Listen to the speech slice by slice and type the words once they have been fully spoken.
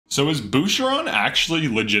So is Boucheron actually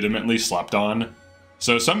legitimately slept on?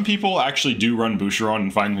 So some people actually do run Boucheron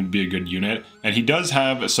and find him to be a good unit, and he does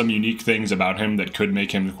have some unique things about him that could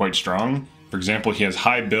make him quite strong. For example, he has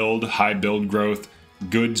high build growth,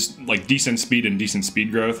 good, like decent speed and decent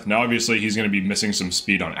speed growth. Now obviously he's going to be missing some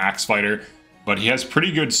speed on Axe Fighter, but he has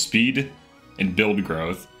pretty good speed and build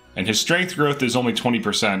growth. And his strength growth is only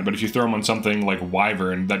 20%, but if you throw him on something like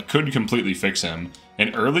Wyvern, that could completely fix him.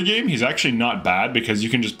 In early game, he's actually not bad because you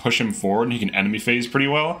can just push him forward and he can enemy phase pretty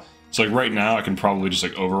well. So like right now, I can probably just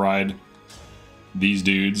like override these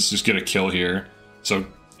dudes, just get a kill here. So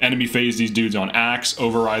enemy phase these dudes on Axe,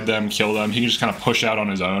 override them, kill them. He can just kind of push out on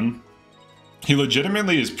his own. He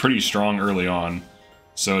legitimately is pretty strong early on.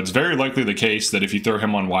 So it's very likely the case that if you throw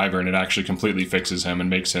him on Wyvern, it actually completely fixes him and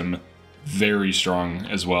makes him very strong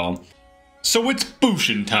as well. So it's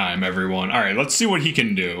Boucheron time, everyone. Alright, let's see what he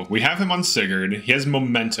can do. We have him on Sigurd. He has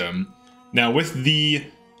momentum. Now with the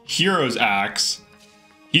Hero's Axe,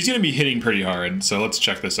 he's going to be hitting pretty hard. So let's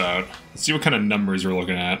check this out. Let's see what kind of numbers we're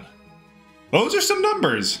looking at. Those are some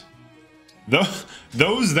numbers.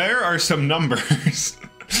 Those there are some numbers.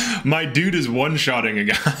 My dude is one-shotting a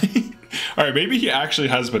guy. Alright, maybe he actually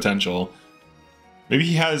has potential. Maybe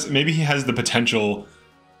he has the potential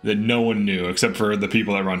that no one knew except for the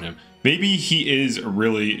people that run him. Maybe he is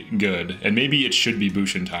really good, and maybe it should be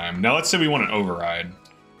Boucheron time. Now let's say we want an override,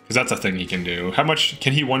 because that's a thing he can do. How much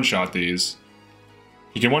can he one-shot these?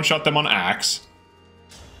 He can one-shot them on Axe.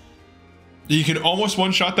 You can almost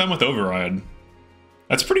one-shot them with override.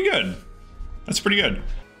 That's pretty good. That's pretty good.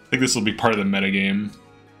 I think this will be part of the metagame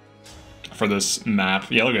for this map.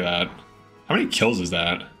 Yeah, look at that. How many kills is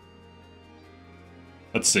that?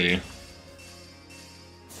 Let's see.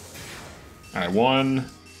 Alright, 1,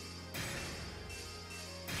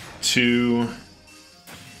 2,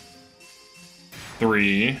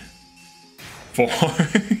 3, 4,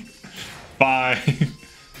 5,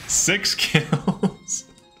 6 kills.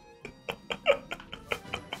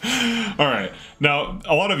 Alright, now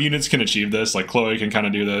a lot of units can achieve this, like Chloe can kind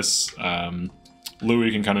of do this,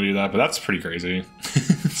 Louis can kind of do that, but that's pretty crazy.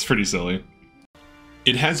 It's pretty silly.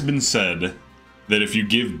 It has been said that if you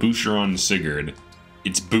give Boucheron Sigurd,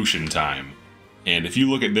 it's Boucheron time. And if you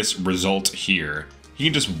look at this result here, he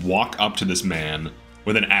can just walk up to this man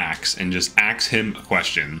with an axe and just axe him a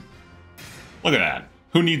question. Look at that.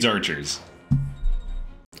 Who needs archers?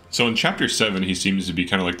 So in Chapter 7, he seems to be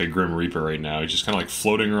kind of like the Grim Reaper right now. He's just kind of like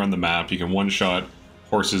floating around the map. He can one-shot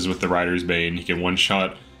horses with the Rider's Bane. He can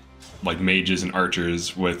one-shot like mages and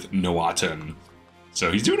archers with Noatan.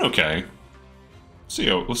 So he's doing okay.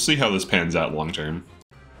 We'll see how this pans out long-term.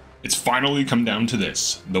 It's finally come down to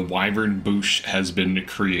this. The Wyvern Bouche has been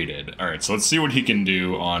created. Alright, so let's see what he can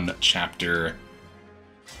do on Chapter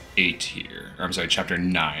 8 here. Or I'm sorry, Chapter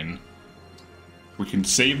 9. We can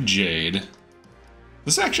save Jade.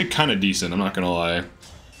 This is actually kind of decent, I'm not gonna lie.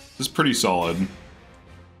 This is pretty solid.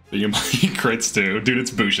 But he crits too. Dude,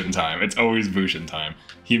 it's Boucheron time. It's always Boucheron time.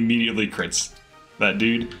 He immediately crits that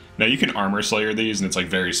dude. Now you can armor slayer these and it's like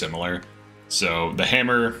very similar. So the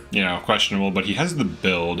hammer, you know, questionable, but he has the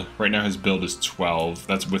build. Right now his build is 12.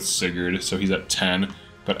 That's with Sigurd, so he's at 10.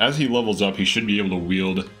 But as he levels up, he should be able to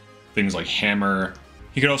wield things like hammer.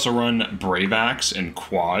 He could also run Brave Axe and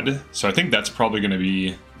quad. So I think that's probably going to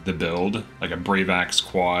be the build, like a Brave Axe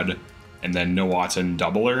quad, and then Noatan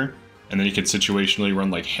doubler. And then he could situationally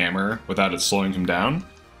run like hammer without it slowing him down,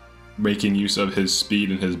 making use of his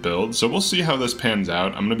speed and his build. So we'll see how this pans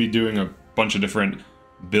out. I'm going to be doing a bunch of different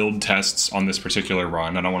build tests on this particular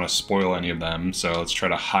run. I don't want to spoil any of them, so let's try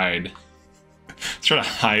to hide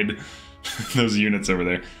those units over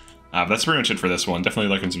there. That's pretty much it for this one.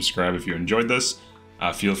 Definitely like and subscribe if you enjoyed this.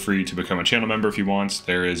 Feel free to become a channel member if you want.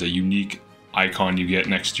 There is a unique icon you get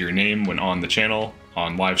next to your name when on the channel,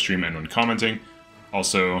 on live stream and when commenting.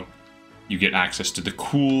 Also, you get access to the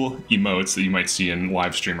cool emotes that you might see in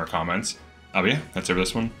live stream or comments. But yeah, that's it for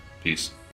this one. Peace.